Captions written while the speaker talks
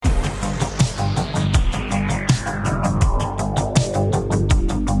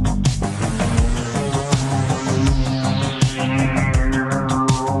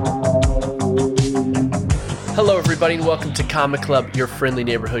everybody, and welcome to Comic Club, your friendly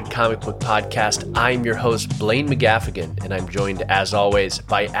neighborhood comic book podcast. I'm your host, Blaine McGaffigan, and I'm joined, as always,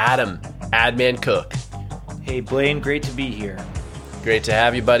 by Adam, Adman Cook. Hey, Blaine, great to be here. Great to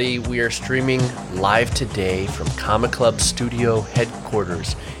have you, buddy. We are streaming live today from Comic Club Studio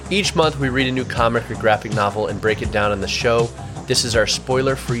headquarters. Each month, we read a new comic or graphic novel and break it down on the show. This is our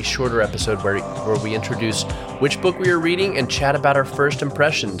spoiler-free shorter episode where we introduce which book we are reading and chat about our first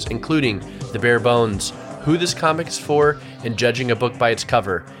impressions, including the bare bones, who this comic is for, and judging a book by its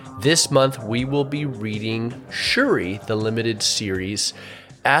cover. This month, we will be reading Shuri, the limited series.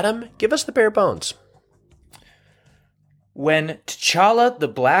 Adam, give us the bare bones. When T'Challa the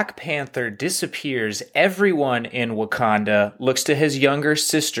Black Panther disappears, everyone in Wakanda looks to his younger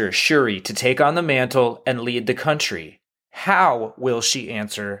sister, Shuri, to take on the mantle and lead the country. How will she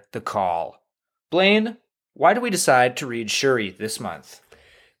answer the call? Blaine, why do we decide to read Shuri this month?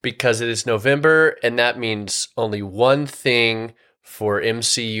 Because it is November, and that means only one thing for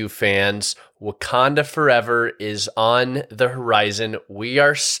MCU fans. Wakanda Forever is on the horizon. We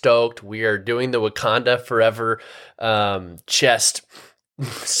are stoked. We are doing the Wakanda Forever chest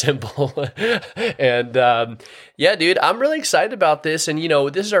symbol. And yeah, dude, I'm really excited about this. And, you know,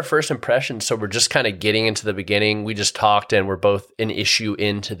 this is our first impression, so we're just kind of getting into the beginning. We just talked, and we're both an issue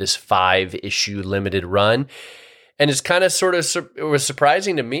into this 5-issue limited run. And it's kind of it was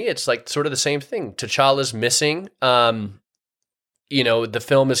surprising to me. It's like sort of the same thing. T'Challa's missing. You know, the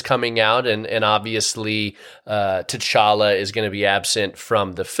film is coming out, and obviously T'Challa is going to be absent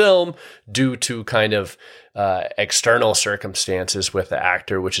from the film due to kind of external circumstances with the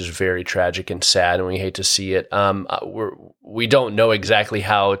actor, which is very tragic and sad, and we hate to see it. We don't know exactly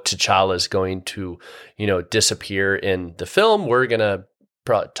how T'Challa is going to, you know, disappear in the film. We're going to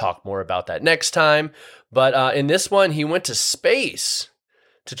talk more about that next time. But in this one, he went to space.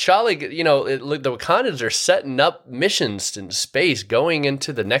 T'Challa, you know, the Wakandans are setting up missions in space, going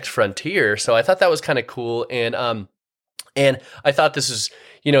into the next frontier. So I thought that was kind of cool, and I thought this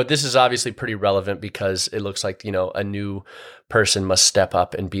is obviously pretty relevant because it looks like, you know, a new person must step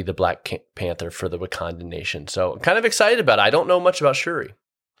up and be the Black Panther for the Wakandan nation. So I'm kind of excited about it. I don't know much about Shuri.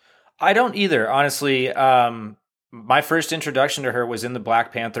 I don't either, honestly. My first introduction to her was in the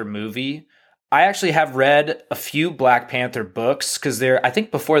Black Panther movie. I actually have read a few Black Panther books because I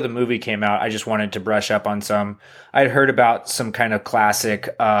think before the movie came out, I just wanted to brush up on some. I'd heard about some kind of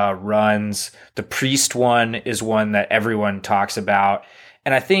classic runs. The Priest one is one that everyone talks about.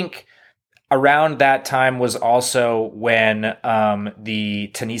 And I think around that time was also when the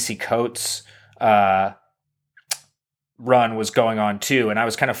Ta-Nehisi Coates run was going on too. And I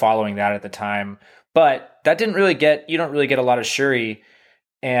was kind of following that at the time. But that you don't really get a lot of Shuri.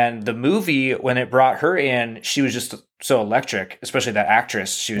 And the movie, when it brought her in, she was just so electric, especially that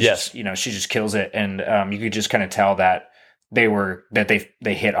actress. She was just, you know, she just kills it. And you could just kind of tell that they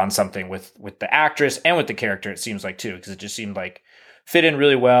hit on something with the actress and with the character, it seems like too, because it just seemed like fit in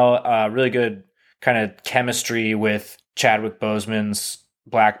really well. Really good kind of chemistry with Chadwick Boseman's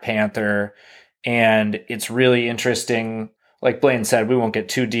Black Panther. And it's really interesting. Like Blaine said, we won't get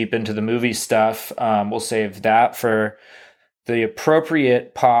too deep into the movie stuff. We'll save that for the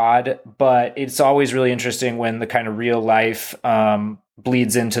appropriate pod, but it's always really interesting when the kind of real life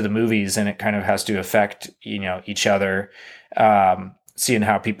bleeds into the movies, and it kind of has to affect, you know, each other, seeing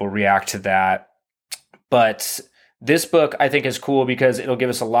how people react to that. But this book I think is cool because it'll give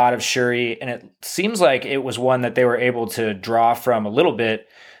us a lot of Shuri, and it seems like it was one that they were able to draw from a little bit,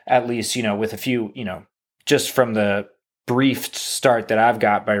 at least, you know, with a few, you know, just from the brief start that I've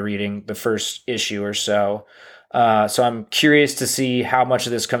got by reading the first issue or so. So I'm curious to see how much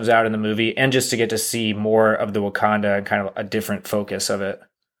of this comes out in the movie, and just to get to see more of the Wakanda and kind of a different focus of it.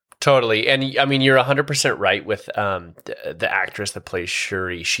 Totally. And I mean, you're 100% right with the actress that plays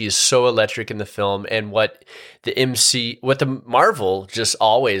Shuri. She is so electric in the film, and what the Marvel just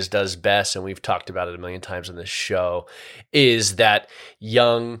always does best, and we've talked about it a million times on this show, is that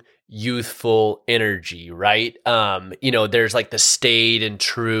young, youthful energy, right? You know, there's like the staid and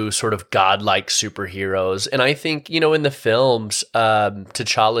true sort of godlike superheroes. And I think, you know, in the films,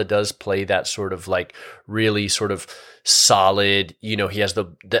 T'Challa does play that sort of like really sort of solid, you know, he has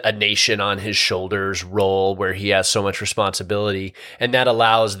a nation on his shoulders role where he has so much responsibility. And that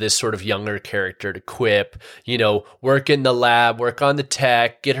allows this sort of younger character to quip, you know, work in the lab, work on the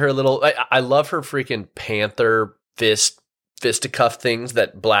tech, get her a little, I love her freaking Panther fisticuff things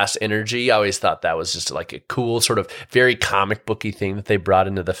that blast energy. I always thought that was just like a cool sort of very comic booky thing that they brought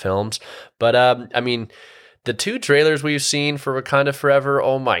into the films. But I mean, The 2 trailers we've seen for Wakanda Forever,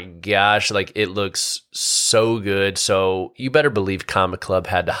 oh my gosh, like it looks so good. So you better believe Comic Club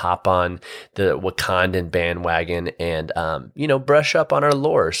had to hop on the Wakandan bandwagon and, brush up on our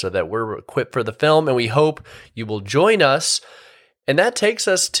lore so that we're equipped for the film. And we hope you will join us. And that takes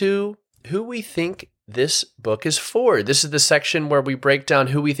us to who we think this book is for. This is the section where we break down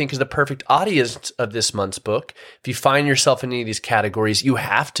who we think is the perfect audience of this month's book. If you find yourself in any of these categories, you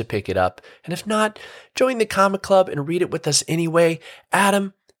have to pick it up. And if not, join the comic club and read it with us anyway.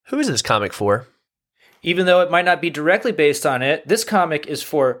 Adam, who is this comic for? Even though it might not be directly based on it, this comic is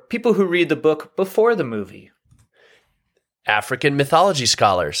for people who read the book before the movie. African mythology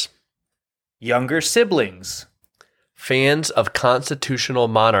scholars. Younger siblings. Fans of constitutional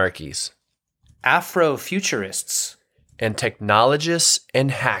monarchies. Afrofuturists. And technologists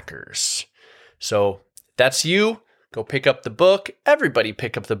and hackers. So that's you. Go pick up the book. Everybody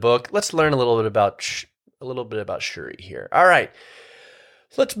pick up the book. Let's learn a little bit about Shuri here. All right.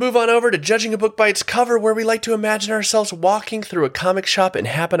 Let's move on over to judging a book by its cover, where we like to imagine ourselves walking through a comic shop and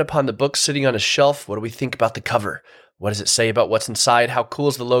happen upon the book sitting on a shelf. What do we think about the cover? What does it say about what's inside? How cool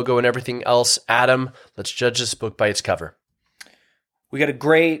is the logo and everything else? Adam, let's judge this book by its cover. We got a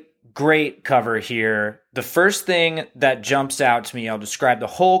great cover here. The first thing that jumps out to me, I'll describe the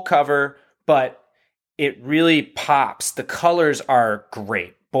whole cover, but it really pops. The colors are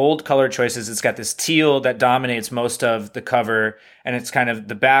great. Bold color choices. It's got this teal that dominates most of the cover, and it's kind of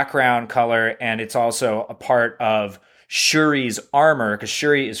the background color, and it's also a part of Shuri's armor, because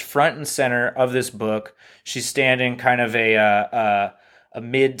Shuri is front and center of this book. She's standing kind of a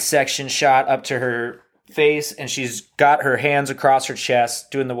mid-section shot up to her face, and she's got her hands across her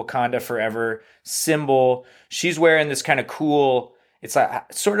chest doing the Wakanda Forever symbol. She's wearing this kind of cool, it's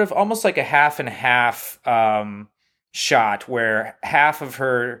like sort of almost like a half and half shot, where half of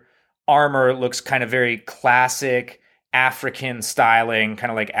her armor looks kind of very classic African styling,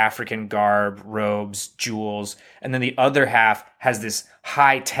 kind of like African garb, robes, jewels, and then the other half has this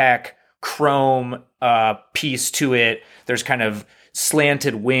high-tech chrome piece to it. There's kind of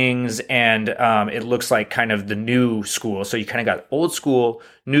slanted wings, and it looks like kind of the new school. So you kind of got old school,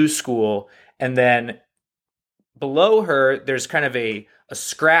 new school, and then below her, there's kind of a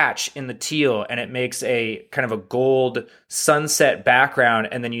scratch in the teal, and it makes a kind of a gold sunset background,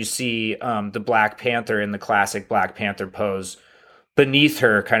 and then you see the Black Panther in the classic Black Panther pose. Beneath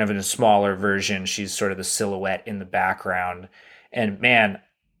her, kind of in a smaller version, she's sort of the silhouette in the background. And man,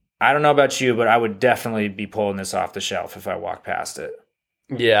 I don't know about you, but I would definitely be pulling this off the shelf if I walked past it.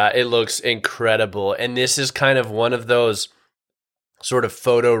 Yeah, it looks incredible. And this is kind of one of those sort of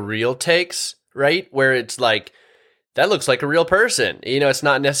photo real takes, right? Where it's like, that looks like a real person. It's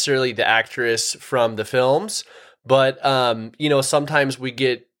not necessarily the actress from the films, but, sometimes we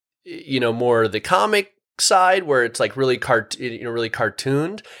get, more the comic side where it's like really really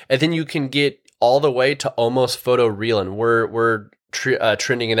cartooned. And then you can get all the way to almost photo real. And we're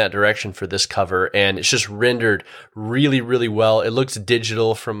trending in that direction for this cover, and it's just rendered really, really well. It looks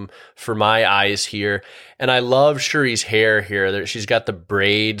digital for my eyes here, and I love Shuri's hair here. She's got the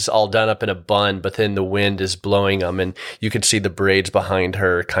braids all done up in a bun, but then the wind is blowing them, and you can see the braids behind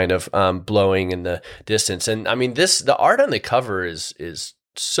her kind of blowing in the distance. And I mean, the art on the cover is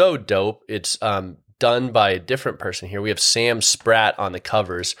so dope. It's done by a different person here. We have Sam Spratt on the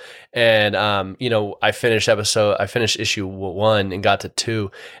covers, and I finished issue 1 and got to 2,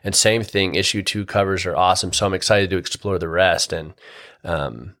 and same thing. Issue 2 covers are awesome, so I'm excited to explore the rest and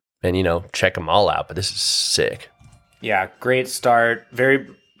check them all out. But this is sick. Yeah, great start. Very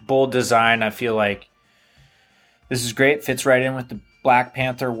bold design. I feel like this is great. Fits right in with the Black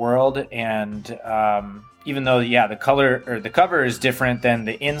Panther world, and even though, the color or the cover is different than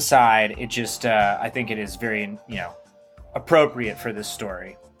the inside, it just, I think it is very, appropriate for this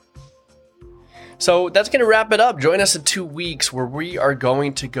story. So that's going to wrap it up. Join us in 2 weeks where we are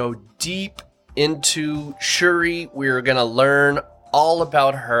going to go deep into Shuri. We're going to learn all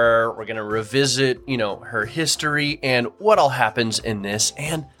about her. We're going to revisit, her history and what all happens in this,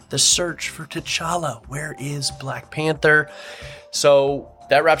 and the search for T'Challa. Where is Black Panther? So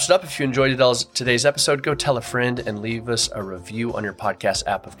that wraps it up. If you enjoyed today's episode, go tell a friend and leave us a review on your podcast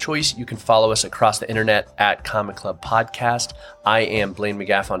app of choice. You can follow us across the internet at Comic Club Podcast. I am Blaine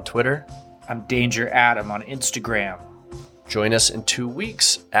McGaff on Twitter. I'm Danger Adam on Instagram. Join us in 2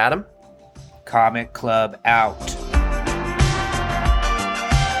 weeks. Adam? Comic Club out.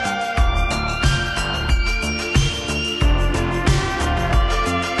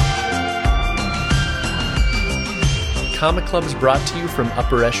 Comic Club is brought to you from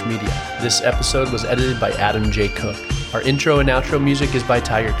Upper Esh Media. This episode was edited by Adam J. Cook. Our intro and outro music is by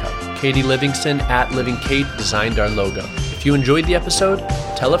Tiger Cub. Katie Livingston at Living Kate designed our logo. If you enjoyed the episode,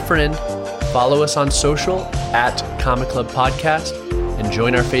 tell a friend, follow us on social at Comic Club Podcast, and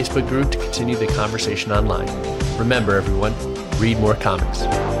join our Facebook group to continue the conversation online. Remember, everyone, read more comics.